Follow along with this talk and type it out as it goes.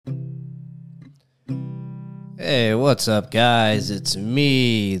Hey, what's up, guys? It's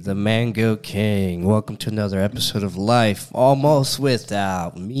me, the Mango King. Welcome to another episode of Life Almost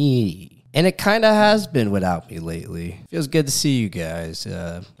Without Me. And it kind of has been without me lately. Feels good to see you guys.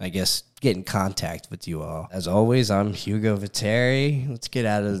 I guess get in contact with you all. As always, I'm Hugo Viteri. Let's get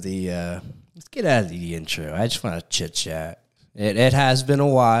out of the intro. I just want to chit chat. It has been a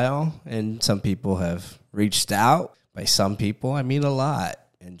while, and some people have reached out. By some people, I mean a lot,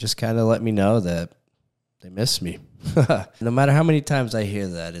 and just kind of let me know that they miss me. No matter how many times I hear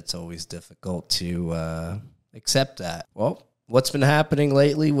that, it's always difficult to accept that. Well, what's been happening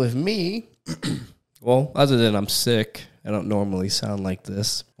lately with me? Well, other than I'm sick, I don't normally sound like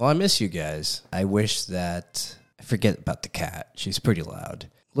this. Well, I miss you guys. I wish that I forget about the cat. She's pretty loud.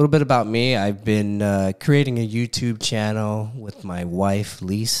 A little bit about me. I've been creating a YouTube channel with my wife,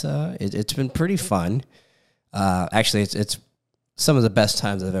 Lisa. It's been pretty fun. Actually, it's some of the best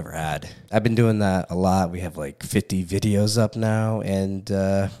times I've ever had. I've been doing that a lot. We have like 50 videos up now, and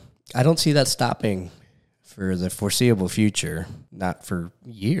I don't see that stopping for the foreseeable future. Not for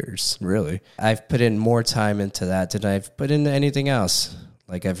years, really. I've put in more time into that than I've put into anything else.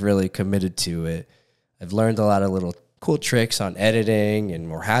 Like, I've really committed to it. I've learned a lot of little cool tricks on editing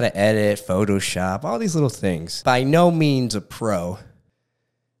and or how to edit, Photoshop, all these little things. By no means a pro.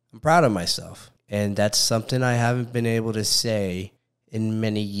 I'm proud of myself. And that's something I haven't been able to say in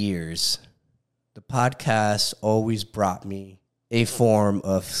many years. The podcast always brought me a form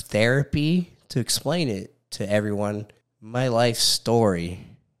of therapy to explain it to everyone, my life story,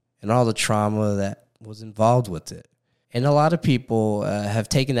 and all the trauma that was involved with it. And a lot of people have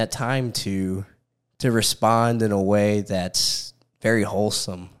taken that time to respond in a way that's very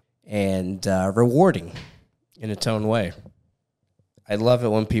wholesome and rewarding in its own way. I love it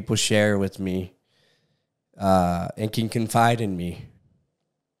when people share with me and can confide in me,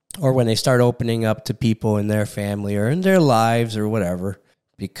 or when they start opening up to people in their family or in their lives or whatever,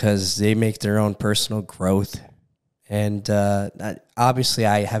 because they make their own personal growth. And obviously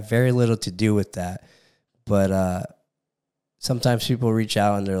I have very little to do with that, but sometimes people reach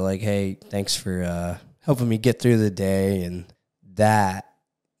out and they're like, hey, thanks for helping me get through the day, and that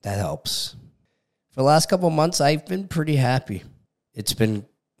helps. For the last couple of months, I've been pretty happy. It's been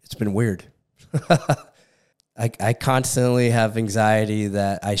weird. I constantly have anxiety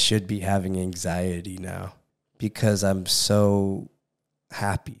that I should be having anxiety now, because I'm so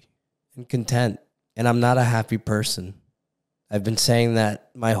happy and content, and I'm not a happy person. I've been saying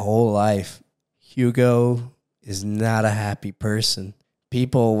that my whole life. Hugo is not a happy person.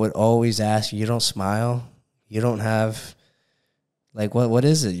 People would always ask, you don't smile? You don't have, like, what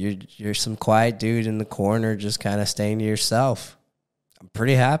is it? You're some quiet dude in the corner just kind of staying to yourself. I'm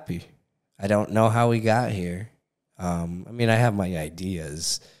pretty happy. I don't know how we got here. I mean, I have my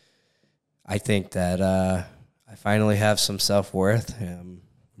ideas. I think that I finally have some self-worth. I'm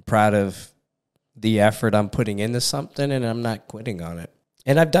proud of the effort I'm putting into something, and I'm not quitting on it.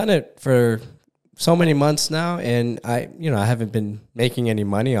 And I've done it for so many months now, and I haven't been making any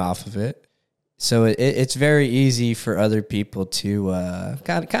money off of it. So it's very easy for other people to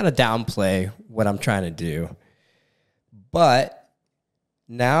kind of downplay what I'm trying to do. But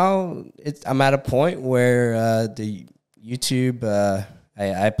now I'm at a point where the YouTube, I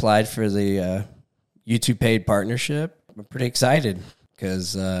applied for the YouTube paid partnership. I'm pretty excited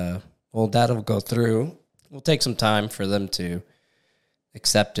because, that'll go through. It'll take some time for them to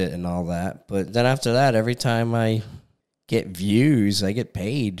accept it and all that. But then after that, every time I get views, I get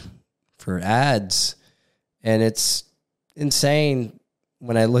paid for ads. And it's insane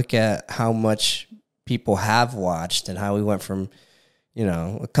when I look at how much people have watched and how we went from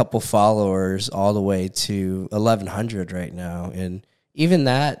a couple followers all the way to 1,100 right now. And even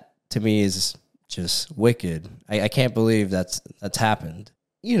that, to me, is just wicked. I can't believe that's happened.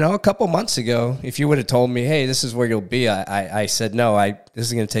 A couple months ago, if you would have told me, hey, this is where you'll be, I said, no, this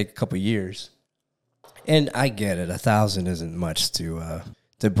is going to take a couple years. And I get it. 1,000 isn't much to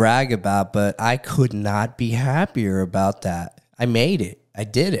brag about, but I could not be happier about that. I made it. I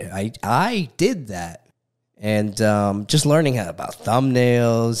did it. I did that. And just learning about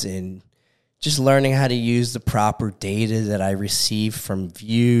thumbnails and just learning how to use the proper data that I receive from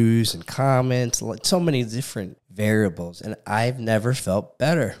views and comments, so many different variables. And I've never felt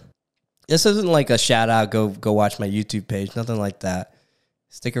better. This isn't like a shout out, go watch my YouTube page, nothing like that.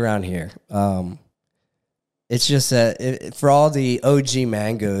 Stick around here. It's just that for all the OG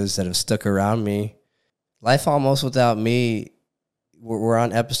mangoes that have stuck around me, Life Almost Without Me, we're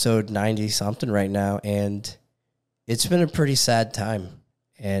on episode 90 something right now, and it's been a pretty sad time.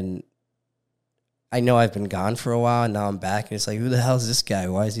 And I know I've been gone for a while, and now I'm back, and it's like, who the hell is this guy?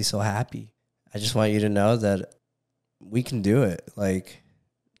 Why is he so happy? I just want you to know that we can do it. Like,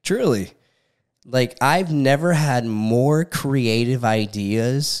 truly. Like, I've never had more creative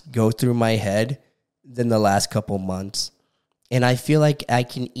ideas go through my head than the last couple months. And I feel like I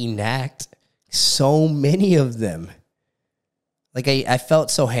can enact so many of them. Like, I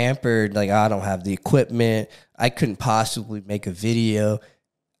felt so hampered. Like, I don't have the equipment. I couldn't possibly make a video.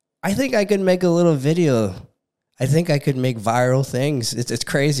 I think I could make a little video. I think I could make viral things. It's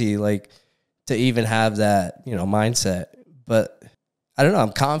crazy, like, to even have that, mindset. But I don't know.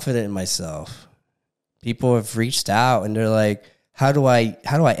 I'm confident in myself. People have reached out and they're like, how do I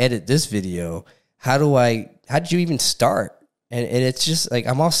edit this video? How did you even start? And it's just like,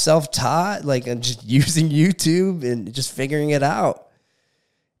 I'm all self-taught. Like, I'm just using YouTube and just figuring it out.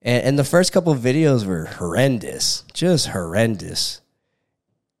 And the first couple of videos were horrendous, just horrendous.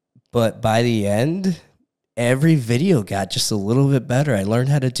 But by the end, every video got just a little bit better. I learned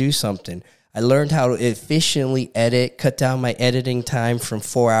how to do something. I learned how to efficiently edit, cut down my editing time from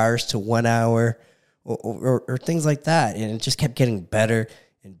 4 hours to 1 hour, or things like that. And it just kept getting better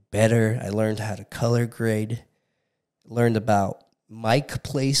and better. I learned how to color grade, learned about mic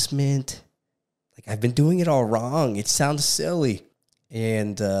placement. Like, I've been doing it all wrong. It sounds silly.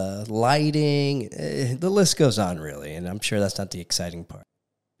 And lighting, the list goes on, really. And I'm sure that's not the exciting part.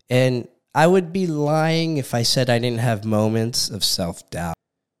 And I would be lying if I said I didn't have moments of self-doubt,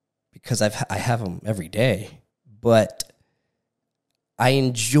 because I have them every day. But I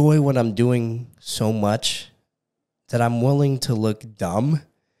enjoy what I'm doing so much that I'm willing to look dumb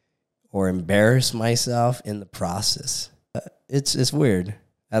or embarrass myself in the process. It's weird.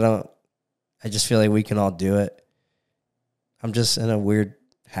 I just feel like we can all do it. I'm just in a weird,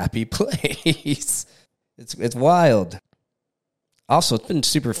 happy place. It's wild. Also, it's been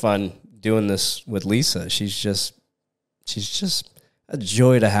super fun doing this with Lisa. She's just a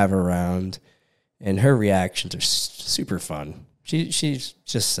joy to have around, and her reactions are super fun. She's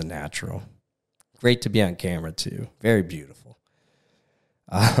just a natural. Great to be on camera too. Very beautiful.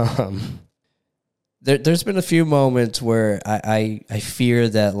 There's been a few moments where I fear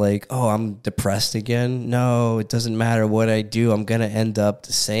that, like, oh, I'm depressed again. No, it doesn't matter what I do. I'm going to end up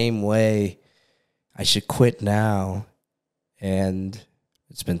the same way. I should quit now. And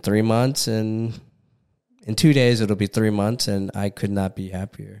it's been 3 months, and in 2 days it'll be 3 months, and I could not be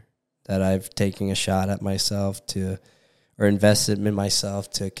happier that I've taken a shot at myself or invested in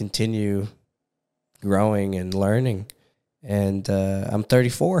myself to continue growing and learning. And I'm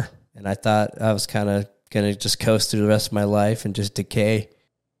 34. And I thought I was kind of going to just coast through the rest of my life and just decay.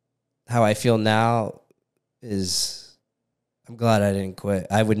 How I feel now is, I'm glad I didn't quit.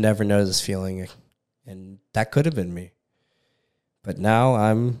 I would never know this feeling, and that could have been me. But now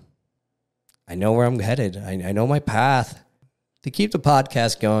I know where I'm headed. I know my path. To keep the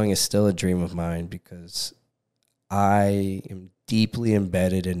podcast going is still a dream of mine, because I am deeply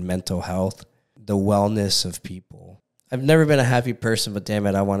embedded in mental health, the wellness of people. I've never been a happy person, but damn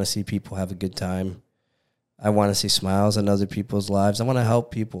it, I want to see people have a good time. I want to see smiles in other people's lives. I want to help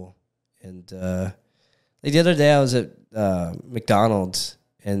people. And like the other day, I was at McDonald's,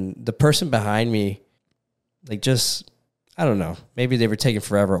 and the person behind me, like, just, I don't know, maybe they were taking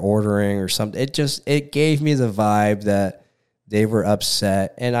forever ordering or something. It gave me the vibe that they were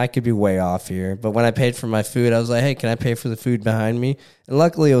upset, and I could be way off here. But when I paid for my food, I was like, hey, can I pay for the food behind me? And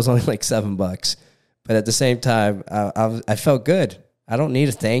luckily, it was only like $7. But at the same time, I felt good. I don't need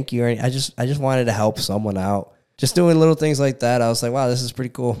a thank you or anything. I just wanted to help someone out. Just doing little things like that, I was like, wow, this is pretty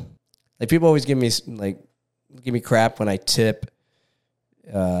cool. Like, people always give me crap when I tip.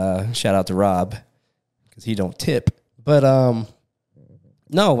 Shout out to Rob, because he don't tip. But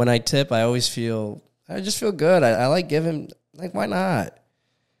no, when I tip, I just feel good. I like giving. Like, why not?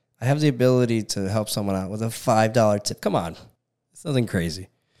 I have the ability to help someone out with a $5 tip. Come on, it's nothing crazy.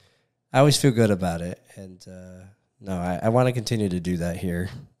 I always feel good about it. And no, I want to continue to do that here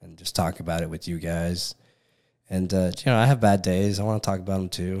and just talk about it with you guys. And, I have bad days. I want to talk about them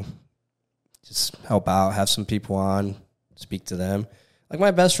too. Just help out, have some people on, speak to them. Like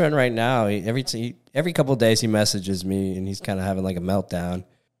my best friend right now, every couple of days he messages me, and he's kind of having like a meltdown.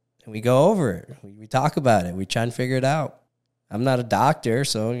 And we go over it. We talk about it. We try and figure it out. I'm not a doctor,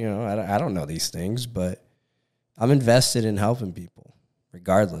 so, I don't know these things, but I'm invested in helping people.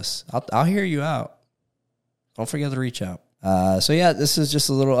 Regardless, I'll hear you out. Don't forget to reach out. So yeah, this is just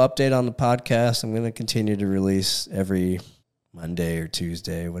a little update on the podcast. I'm going to continue to release every Monday or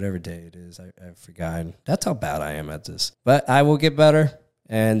Tuesday, whatever day it is. I've forgotten. That's how bad I am at this. But I will get better.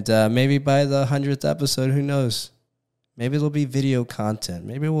 And maybe by the 100th episode, who knows? Maybe it'll be video content.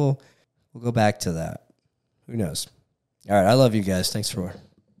 Maybe we'll go back to that. Who knows? All right, I love you guys. Thanks for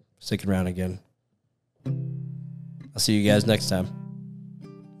sticking around again. I'll see you guys next time.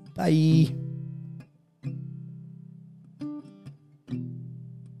 Bye.